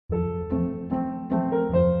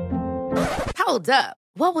Hold up.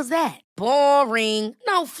 What was that? Boring.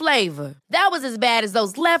 No flavor. That was as bad as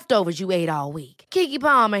those leftovers you ate all week. Keke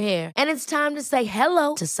Palmer here. And it's time to say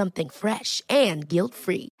hello to something fresh and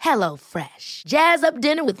guilt-free. Hello Fresh. Jazz up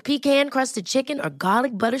dinner with pecan-crusted chicken or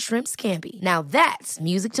garlic butter shrimp scampi. Now that's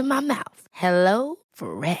music to my mouth. Hello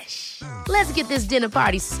Fresh. Let's get this dinner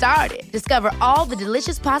party started. Discover all the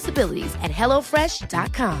delicious possibilities at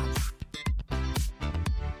hellofresh.com.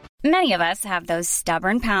 Many of us have those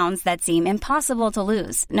stubborn pounds that seem impossible to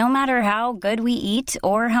lose, no matter how good we eat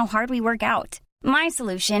or how hard we work out. My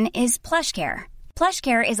solution is PlushCare.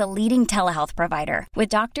 PlushCare is a leading telehealth provider with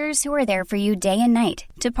doctors who are there for you day and night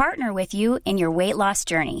to partner with you in your weight loss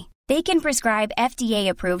journey. They can prescribe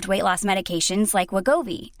FDA-approved weight loss medications like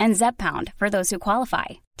Wegovy and Zepbound for those who qualify.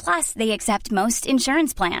 Plus, they accept most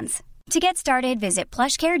insurance plans. To get started, visit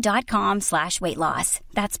plushcare.com/weightloss.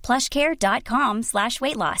 That's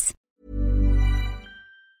plushcare.com/weightloss.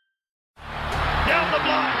 Down the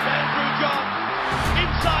block, Andrew John.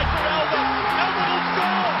 Inside for Elba. Elba will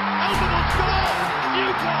score. Elba will score.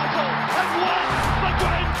 Newcastle have won the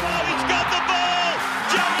Grand Final. He's got the ball.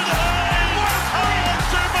 Jared Hayes. Oh,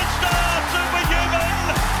 superstar,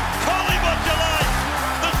 superhuman. Collie Butterlight.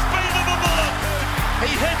 The speed of a bullet.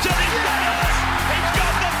 He hits it. He's got it. He's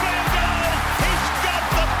got the field goal. He's got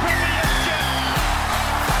the premiership.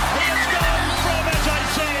 He has gone from, as I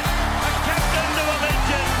said, a captain to a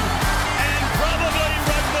legend. And probably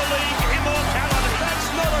rugby league immortality. That's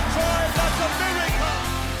not a try, that's a miracle.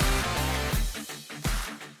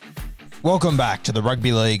 Welcome back to the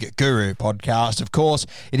Rugby League Guru podcast. Of course,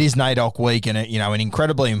 it is NAIDOC week and an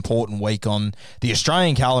incredibly important week on the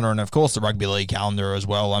Australian calendar and, of course, the Rugby League calendar as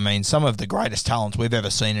well. I mean, some of the greatest talents we've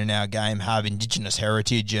ever seen in our game have Indigenous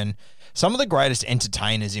heritage and some of the greatest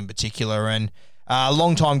entertainers in particular. And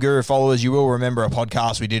long-time Guru followers, you will remember a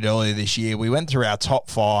podcast we did earlier this year. We went through our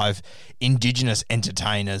top 5 Indigenous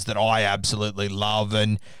entertainers that I absolutely love,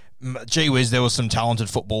 and gee whiz, there were some talented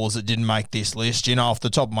footballers that didn't make this list. You know, off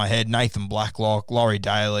the top of my head, Nathan Blacklock, Laurie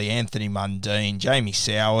Daly, Anthony Mundine, Jamie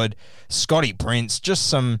Soward, Scotty Prince, just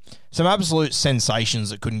some absolute sensations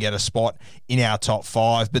that couldn't get a spot in our top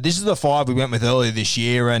 5. But this is the 5 we went with earlier this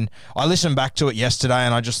year, and I listened back to it yesterday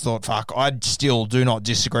and I just thought, fuck, I still do not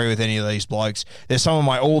disagree with any of these blokes. They're some of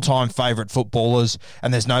my all-time favourite footballers,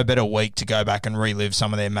 and there's no better week to go back and relive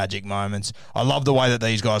some of their magic moments. I love the way that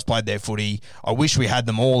these guys played their footy. I wish we had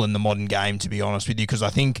them all in the modern game, to be honest with you, because I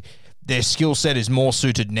think their skill set is more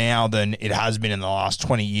suited now than it has been in the last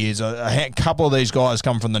 20 years. A couple of these guys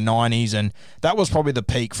come from the 90s, and that was probably the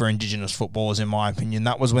peak for Indigenous footballers, in my opinion.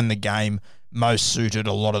 That was when the game most suited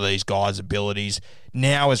a lot of these guys' abilities.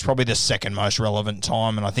 Now is probably the second most relevant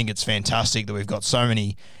time, and I think it's fantastic that we've got so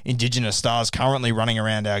many Indigenous stars currently running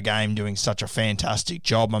around our game doing such a fantastic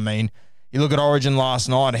job. I mean, you look at Origin last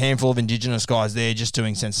night, a handful of Indigenous guys there just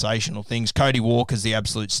doing sensational things. Cody Walker's the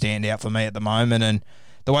absolute standout for me at the moment, and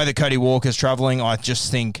the way that Cody Walker's travelling, I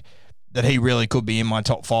just think that he really could be in my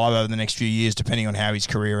top 5 over the next few years, depending on how his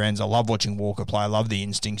career ends. I love watching Walker play. I love the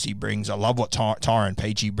instincts he brings. I love what Tyrone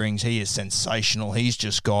Peachey brings. He is sensational. He's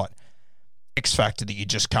just got X factor that you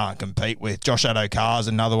just can't compete with. Josh Addo-Carr's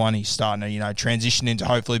another one. He's starting to, transition into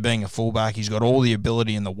hopefully being a fullback. He's got all the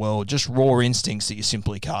ability in the world, just raw instincts that you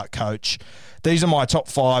simply can't coach. These are my top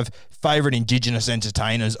 5 favourite Indigenous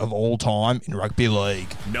entertainers of all time in rugby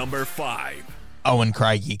league. Number 5. Owen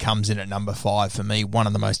Craigie comes in at number 5 for me, one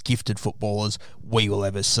of the most gifted footballers we will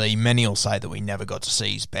ever see. Many will say that we never got to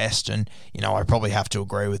see his best, and, I probably have to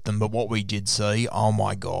agree with them, but what we did see, oh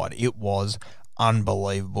my God, it was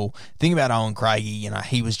unbelievable. Think about Owen Craigie,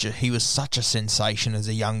 he was such a sensation as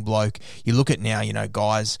a young bloke. You look at now,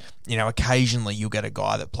 guys, occasionally you'll get a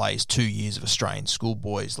guy that plays 2 years of Australian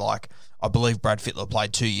schoolboys, like I believe Brad Fittler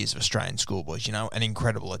played 2 years of Australian schoolboys, an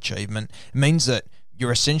incredible achievement. It means that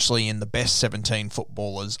you're essentially in the best 17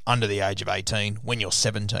 footballers under the age of 18 when you're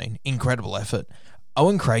 17. Incredible effort.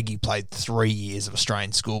 Owen Craigie played 3 years of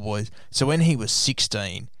Australian schoolboys, so when he was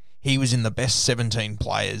 16, he was in the best 17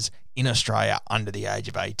 players in Australia under the age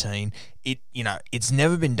of 18. It's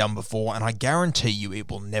never been done before, and I guarantee you it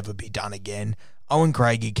will never be done again. Owen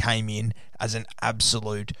Craigie came in as an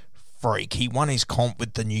absolute freak. He won his comp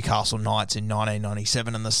with the Newcastle Knights in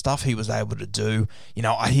 1997, and the stuff he was able to do,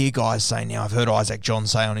 I hear guys say now, I've heard Isaac John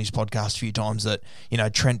say on his podcast a few times that,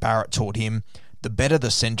 Trent Barrett taught him, the better the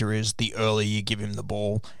centre is, the earlier you give him the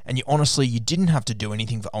ball. And you didn't have to do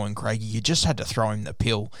anything for Owen Craigie. You just had to throw him the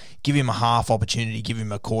pill, give him a half opportunity, give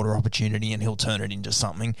him a quarter opportunity, and he'll turn it into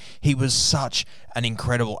something. He was such an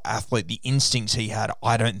incredible athlete. The instincts he had,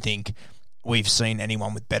 I don't think we've seen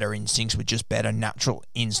anyone with better instincts, with just better natural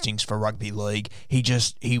instincts for rugby league.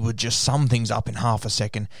 He would just sum things up in half a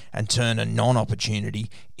second and turn a non-opportunity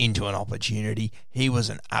into an opportunity. He was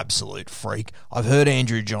an absolute freak. I've heard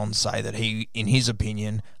Andrew Johns say that in his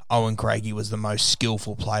opinion, Owen Craigie was the most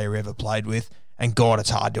skillful player ever played with. And God, it's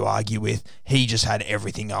hard to argue with. He just had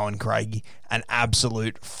everything, Owen Craigie. An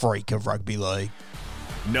absolute freak of rugby league.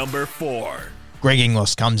 Number 4. Greg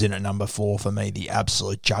Inglis comes in at number 4 for me, the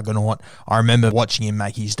absolute juggernaut. I remember watching him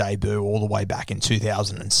make his debut all the way back in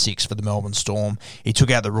 2006 for the Melbourne Storm. He took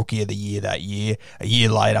out the Rookie of the Year that year. A year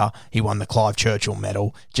later, he won the Clive Churchill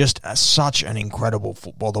Medal. Just such an incredible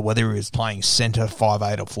footballer, whether he was playing centre,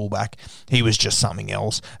 5'8", or fullback. He was just something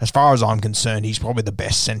else. As far as I'm concerned, he's probably the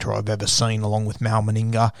best centre I've ever seen, along with Mal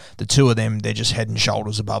Meninga. The two of them, they're just head and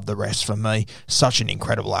shoulders above the rest for me. Such an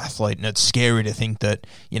incredible athlete, and it's scary to think that,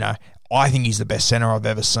 I think he's the best centre I've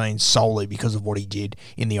ever seen solely because of what he did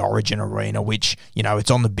in the Origin arena, which,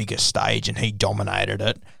 it's on the biggest stage and he dominated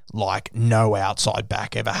it like no outside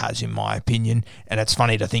back ever has, in my opinion. And it's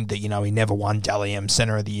funny to think that, he never won Dally M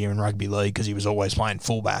Centre of the Year in rugby league because he was always playing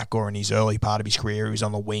fullback, or in his early part of his career he was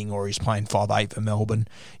on the wing, or he's playing 5'8" for Melbourne.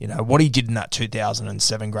 What he did in that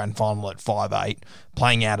 2007 grand final at 5'8",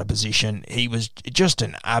 playing out of position, he was just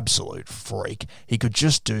an absolute freak. He could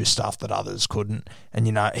just do stuff that others couldn't. And,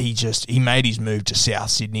 he made his move to South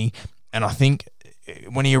Sydney. And I think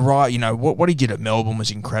when he arrived, what he did at Melbourne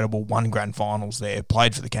was incredible. Won grand finals there,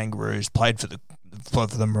 played for the Kangaroos, played for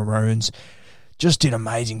the Maroons, just did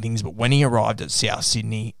amazing things. But when he arrived at South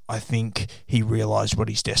Sydney, I think he realised what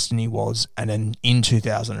his destiny was. And then in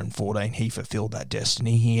 2014, he fulfilled that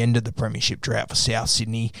destiny. He ended the premiership drought for South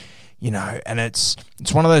Sydney. And it's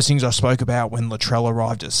one of those things I spoke about when Latrell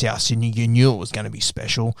arrived at South Sydney. You knew it was going to be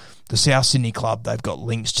special. The South Sydney club, they've got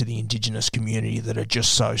links to the Indigenous community that are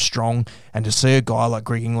just so strong. And to see a guy like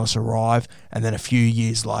Greg Inglis arrive and then a few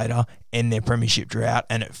years later end their premiership drought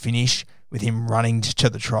and it finish with him running to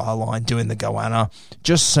the try line, doing the goanna,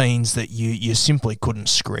 just scenes that you simply couldn't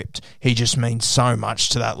script. He just means so much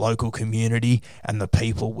to that local community and the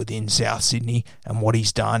people within South Sydney, and what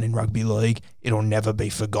he's done in rugby league, it'll never be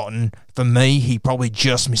forgotten. For me, he probably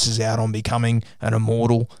just misses out on becoming an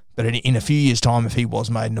immortal, but in a few years' time, if he was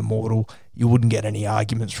made an immortal, you wouldn't get any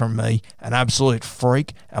arguments from me. An absolute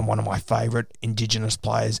freak and one of my favourite Indigenous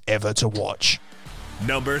players ever to watch.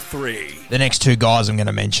 Number 3. The next two guys I'm going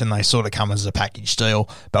to mention, they sort of come as a package deal,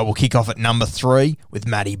 but we'll kick off at number 3 with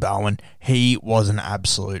Matty Bowen. He was an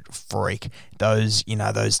absolute freak. Those late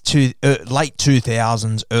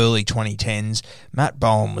 2000s, early 2010s, Matt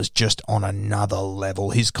Bowen was just on another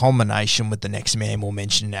level. His combination with the next man we'll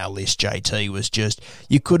mention in our list, JT, was just,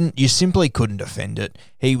 you simply couldn't defend it.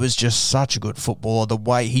 He was just such a good footballer. The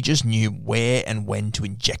way he just knew where and when to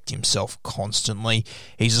inject himself constantly.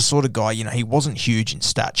 He's the sort of guy, he wasn't huge in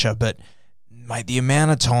stature, but mate, the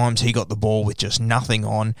amount of times he got the ball with just nothing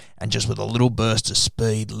on and just with a little burst of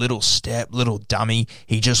speed, little step, little dummy,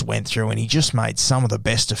 he just went through and he just made some of the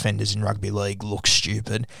best defenders in rugby league look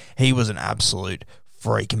stupid. He was an absolute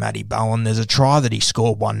freak, Matty Bowen. There's a try that he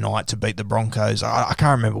scored one night to beat the Broncos. I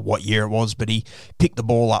can't remember what year it was, but he picked the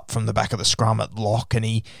ball up from the back of the scrum at lock and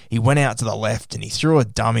he went out to the left and he threw a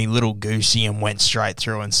dummy little goosey and went straight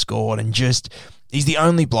through and scored. And just, he's the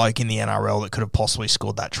only bloke in the NRL that could have possibly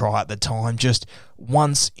scored that try at the time. Just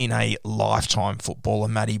once in a lifetime footballer,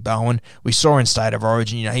 Matty Bowen. We saw in State of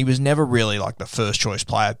Origin, he was never really like the first choice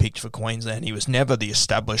player picked for Queensland. He was never the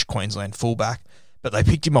established Queensland fullback, but they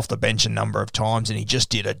picked him off the bench a number of times and he just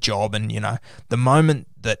did a job. And, the moment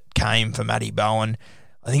that came for Matty Bowen,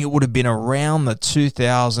 I think it would have been around the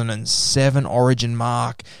 2007 Origin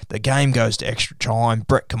mark. The game goes to extra time.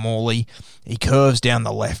 Brett Kamali, he curves down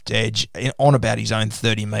the left edge on about his own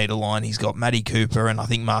 30-metre line. He's got Matty Cooper and I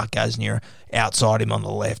think Mark Gasnier outside him on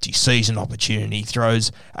the left. He sees an opportunity,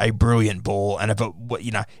 throws a brilliant ball, and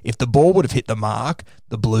if the ball would have hit the mark,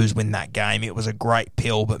 the Blues win that game. It was a great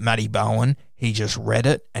pill, but Matty Bowen, he just read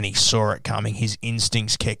it and he saw it coming. His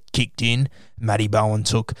instincts kicked in. Matty Bowen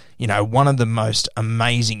took, one of the most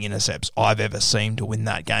amazing intercepts I've ever seen to win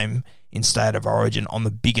that game in State of Origin on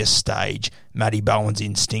the biggest stage. Matty Bowen's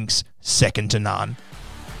instincts, second to none.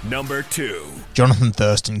 Number 2. Jonathan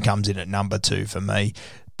Thurston comes in at number 2 for me.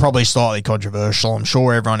 Probably slightly controversial. I'm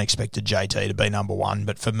sure everyone expected JT to be number 1,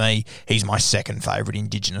 but for me, he's my second favourite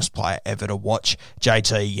Indigenous player ever to watch.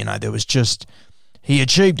 JT, there was just He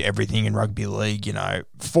achieved everything in rugby league,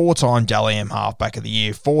 4-time Dally M Halfback of the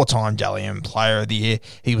Year, 4-time Dally M Player of the Year.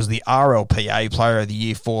 He was the RLPA Player of the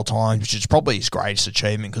Year 4 times, which is probably his greatest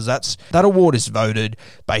achievement because that award is voted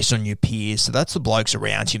based on your peers. So that's the blokes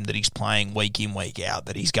around him that he's playing week in, week out,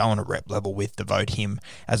 that he's going to rep level with to vote him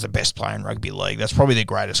as the best player in rugby league. That's probably the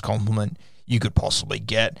greatest compliment you could possibly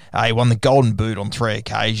get. He won the Golden Boot on 3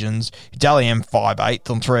 occasions, Dally M 5'8"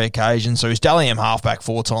 on 3 occasions, so he's Dally M Halfback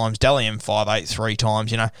 4 times, Dally M 5'8" 3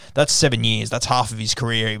 times, that's 7 years, that's half of his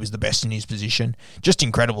career, he was the best in his position. Just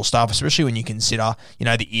incredible stuff, especially when you consider,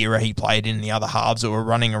 the era he played in, the other halves that were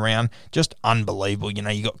running around, just unbelievable.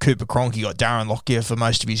 You got Cooper Cronk, you got Darren Lockyer for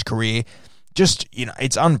most of his career. Just,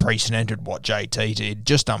 it's unprecedented what JT did.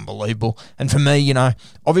 Just unbelievable. And for me,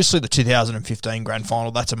 obviously the 2015 Grand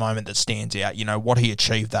Final, that's a moment that stands out. What he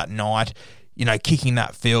achieved that night, kicking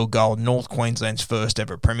that field goal, North Queensland's first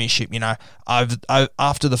ever premiership.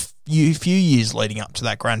 After the few years leading up to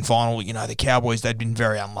that Grand Final, the Cowboys, they'd been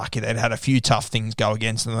very unlucky. They'd had a few tough things go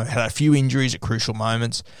against them. They had a few injuries at crucial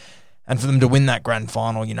moments. And for them to win that grand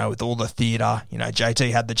final, with all the theatre,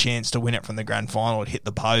 JT had the chance to win it from the grand final. It hit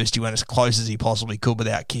the post. He went as close as he possibly could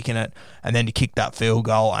without kicking it. And then to kick that field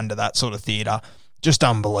goal under that sort of theatre, just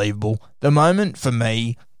unbelievable. The moment for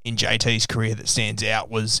me in JT's career that stands out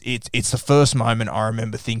was it's the first moment I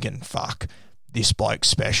remember thinking, fuck, this bloke's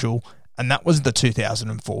special. And that was the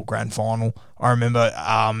 2004 Grand Final. I remember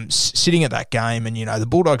sitting at that game, and the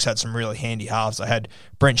Bulldogs had some really handy halves. They had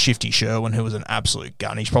Brent Shifty Sherwin, who was an absolute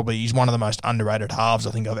gun. He's one of the most underrated halves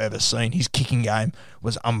I think I've ever seen. His kicking game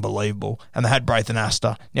was unbelievable. And they had Braithen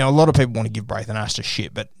Astor. Now, a lot of people want to give Braithen Astor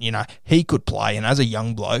shit, but he could play. And as a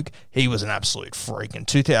young bloke, he was an absolute freak. In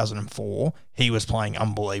 2004, he was playing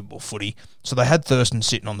unbelievable footy. So they had Thurston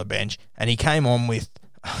sitting on the bench, and he came on with,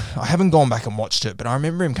 I haven't gone back and watched it, but I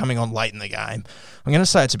remember him coming on late in the game. I'm going to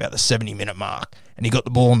say it's about the 70-minute mark, and he got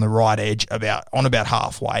the ball on the right edge about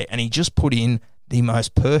halfway, and he just put in the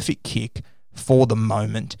most perfect kick for the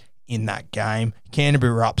moment in that game.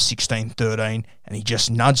 Canterbury were up 16-13, and he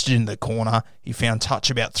just nudged it in the corner. He found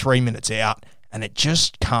touch about 3 minutes out, and it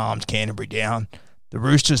just calmed Canterbury down. The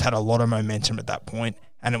Roosters had a lot of momentum at that point,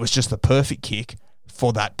 and it was just the perfect kick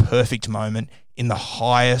for that perfect moment in the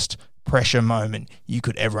highest pressure moment you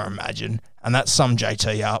could ever imagine. And that summed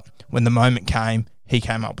JT up. When the moment came, he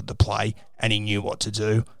came up with the play and he knew what to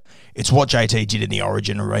do. It's what JT did in the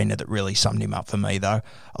Origin arena that really summed him up for me, though.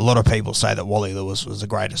 A lot of people say that Wally Lewis was the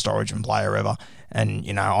greatest Origin player ever, and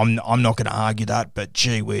I'm not going to argue that, but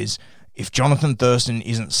gee whiz, if Jonathan Thurston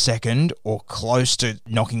isn't second or close to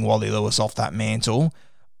knocking Wally Lewis off that mantle,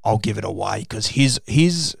 I'll give it away, because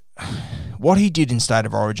his what he did in State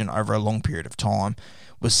of Origin over a long period of time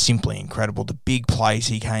was simply incredible. The big plays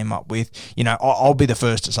he came up with. I'll be the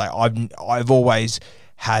first to say I've always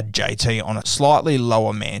had JT on a slightly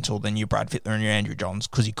lower mantle than your Brad Fittler and your Andrew Johns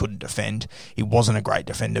because he couldn't defend. He wasn't a great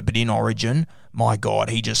defender, but in Origin, my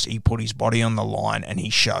God, he put his body on the line and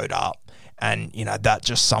he showed up. And, that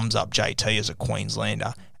just sums up JT as a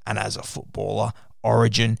Queenslander and as a footballer.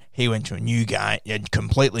 Origin, he went to a new game, a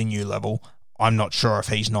completely new level. I'm not sure if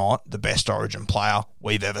he's not the best Origin player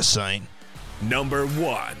we've ever seen. Number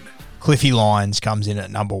 1. Cliffy Lyons comes in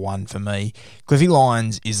at number 1 for me. Cliffy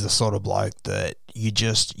Lyons is the sort of bloke that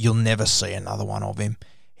you'll never see another one of him.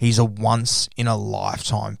 He's a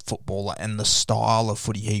once-in-a-lifetime footballer, and the style of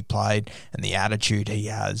footy he played and the attitude he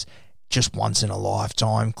has, just once in a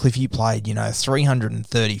lifetime. Cliffy played,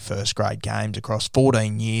 330 first-grade games across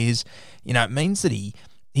 14 years. It means that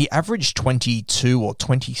he averaged 22 or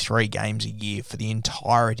 23 games a year for the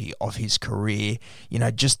entirety of his career.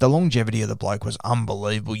 Just the longevity of the bloke was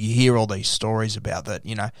unbelievable. You hear all these stories about that,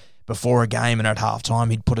 before a game and at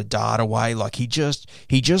halftime he'd put a dart away. Like he just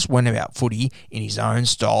went about footy in his own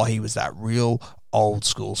style. He was that real old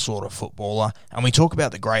school sort of footballer. And we talk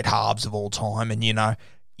about the great halves of all time, and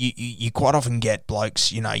you quite often get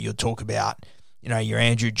blokes, you'll talk about your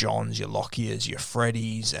Andrew Johns, your Lockyers, your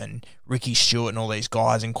Freddies, and Ricky Stewart and all these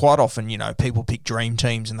guys. And quite often, people pick dream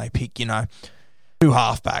teams and they pick, 2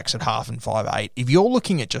 halfbacks at half and 5'8". If you're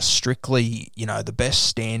looking at just strictly, the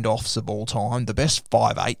best standoffs of all time, the best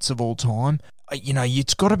 5'8s of all time,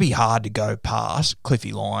 it's got to be hard to go past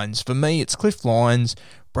Cliffy Lyons. For me, it's Cliff Lyons,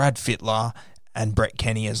 Brad Fittler, and Brett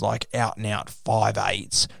Kenny as like out and out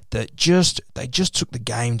 5'8s that they just took the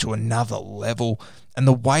game to another level. And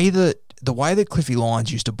the way that Cliffy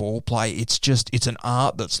Lyons used to ball play, it's an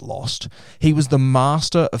art that's lost. He was the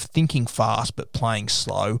master of thinking fast but playing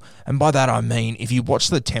slow. And by that I mean, if you watch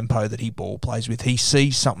the tempo that he ball plays with, he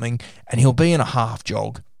sees something and he'll be in a half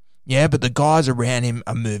jog. Yeah, but the guys around him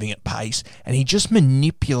are moving at pace, and he just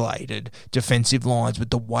manipulated defensive lines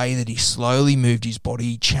with the way that he slowly moved his body,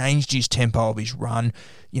 he changed his tempo of his run.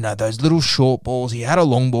 You know, those little short balls, he had a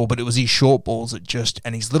long ball, but it was his short balls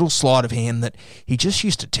and his little sleight of hand that he just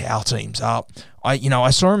used to towel teams up.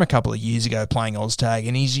 I saw him a couple of years ago playing Oztag,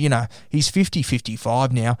 and he's 50,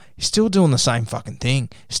 55 now. He's still doing the same fucking thing.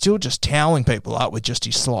 Still just toweling people up with just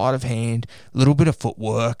his sleight of hand, a little bit of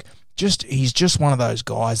footwork. He's just one of those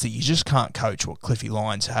guys that you just can't coach what Cliffy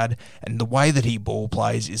Lyons had, and the way that he ball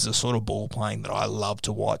plays is the sort of ball playing that I love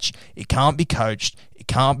to watch. It can't be coached, it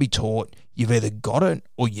can't be taught. You've either got it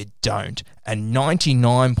or you don't, and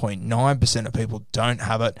 99.9% of people don't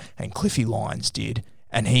have it, and Cliffy Lyons did.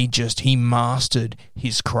 And he mastered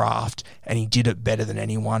his craft, and he did it better than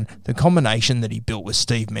anyone. The combination that he built with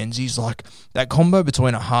Steve Menzies, like that combo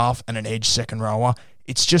between a half and an edge second rower,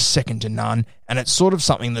 it's just second to none, and it's sort of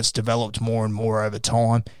something that's developed more and more over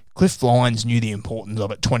time. Cliff Lyons knew the importance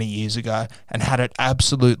of it 20 years ago and had it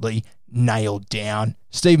absolutely nailed down.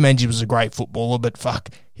 Steve Menzies was a great footballer, but fuck,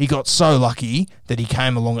 he got so lucky that he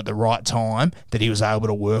came along at the right time that he was able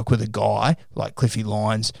to work with a guy like Cliffy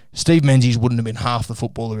Lyons. Steve Menzies wouldn't have been half the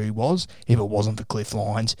footballer he was if it wasn't for Cliff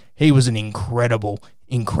Lyons. He was an incredible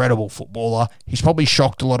footballer. He's probably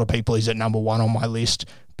shocked a lot of people he's at number one on my list,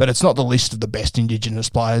 but it's not the list of the best Indigenous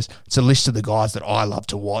players. It's a list of the guys that I love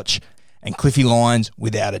to watch. And Cliffy Lyons,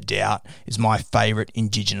 without a doubt, is my favourite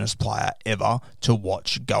Indigenous player ever to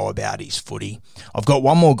watch go about his footy. I've got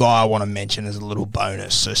one more guy I want to mention as a little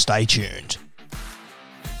bonus, so stay tuned.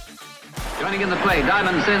 Joining in the play,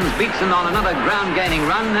 Diamond sends Beatson on another ground-gaining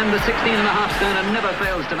run, and the 16.5 sterner never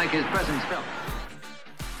fails to make his presence felt.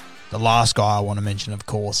 The last guy I want to mention, of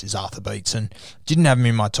course, is Arthur Beetson. Didn't have him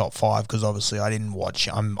in my top five because obviously I didn't watch.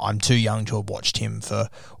 I'm too young to have watched him for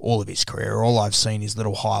all of his career. All I've seen is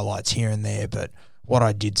little highlights here and there. But what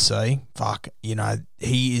I did see,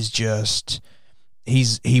 he is just.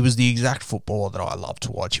 He was the exact footballer that I love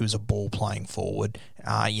to watch. He was a ball playing forward,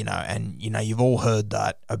 you've all heard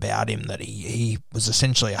that about him, that he was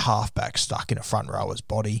essentially a halfback stuck in a front rower's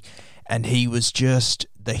body, and he was just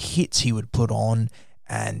the hits he would put on.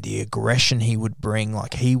 And the aggression he would bring,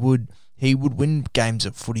 like he would win games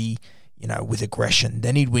of footy, with aggression.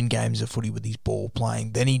 Then he'd win games of footy with his ball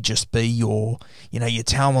playing. Then he'd just be your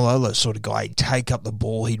Taumalolo sort of guy. He'd take up the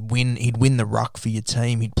ball. He'd win the ruck for your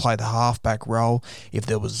team. He'd play the halfback role. If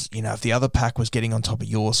there was, if the other pack was getting on top of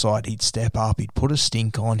your side, he'd step up. He'd put a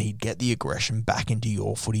stink on. He'd get the aggression back into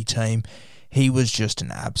your footy team. He was just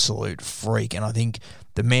an absolute freak, and I think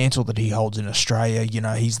the mantle that he holds in Australia,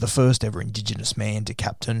 he's the first ever Indigenous man to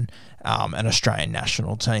captain an Australian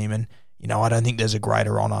national team, and, I don't think there's a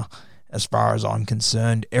greater honour as far as I'm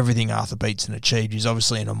concerned. Everything Arthur Beetson achieved, he's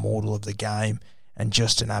obviously an immortal of the game and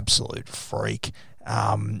just an absolute freak.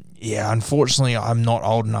 Unfortunately, I'm not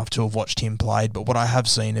old enough to have watched him played, but what I have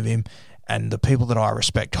seen of him, and the people that I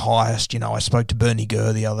respect highest, I spoke to Bernie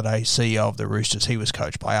Gurr the other day, CEO of the Roosters. He was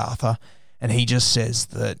coached by Arthur, and he just says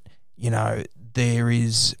that, there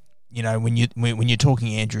is, when you're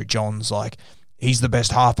talking Andrew Johns, like, he's the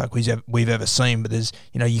best halfback we've ever seen, but there's,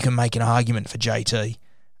 you can make an argument for JT.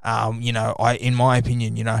 In my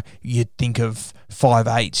opinion, you think of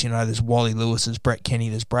 5'8", there's Wally Lewis, there's Brett Kenny,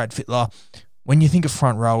 there's Brad Fittler. When you think of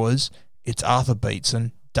front rowers, it's Arthur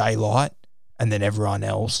Beetson, Daylight, and then everyone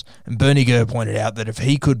else. And Bernie Gurr pointed out that if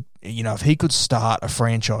he could start a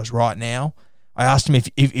franchise right now, I asked him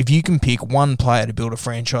if you can pick one player to build a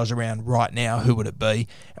franchise around right now, who would it be?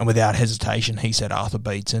 And without hesitation, he said Arthur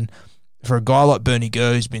Beetson. For a guy like Bernie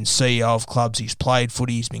Gurr, who's been CEO of clubs, he's played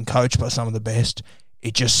footy, he's been coached by some of the best,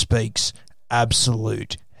 it just speaks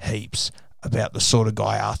absolute heaps about the sort of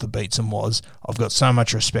guy Arthur Beetson was. I've got so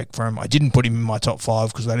much respect for him. I didn't put him in my top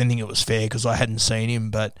five because I didn't think it was fair because I hadn't seen him,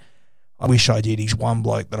 but I wish I did. He's one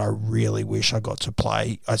bloke that I really wish I got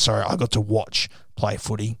to watch play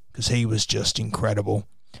footy because he was just incredible.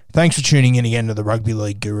 Thanks for tuning in again to the Rugby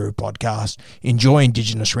League Guru podcast. Enjoy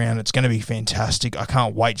Indigenous Round. It's going to be fantastic. I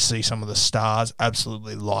can't wait to see some of the stars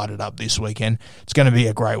absolutely light it up this weekend. It's going to be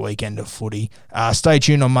a great weekend of footy. Stay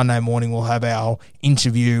tuned on Monday morning. We'll have our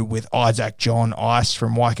interview with Isaac John Ice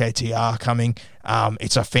from YKTR coming.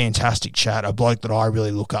 It's a fantastic chat, a bloke that I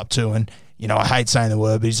really look up to, and I hate saying the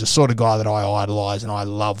word, but he's the sort of guy that I idolise and I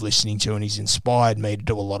love listening to, and he's inspired me to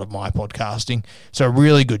do a lot of my podcasting. So a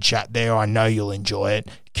really good chat there. I know you'll enjoy it.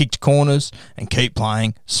 Kick to corners and keep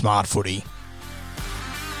playing smart footy.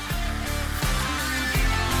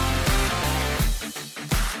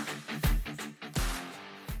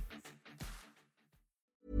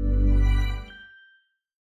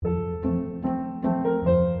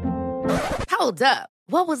 Hold up.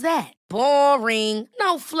 What was that? Boring.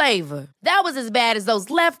 No flavor. That was as bad as those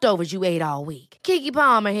leftovers you ate all week. Keke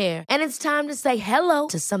Palmer here, and it's time to say hello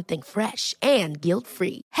to something fresh and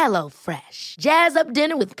guilt-free. Hello Fresh. Jazz up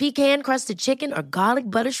dinner with pecan-crusted chicken or garlic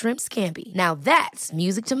butter shrimp scampi. Now that's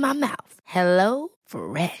music to my mouth. Hello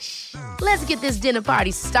Fresh. Let's get this dinner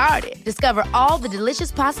party started. Discover all the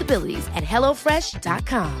delicious possibilities at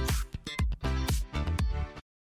HelloFresh.com.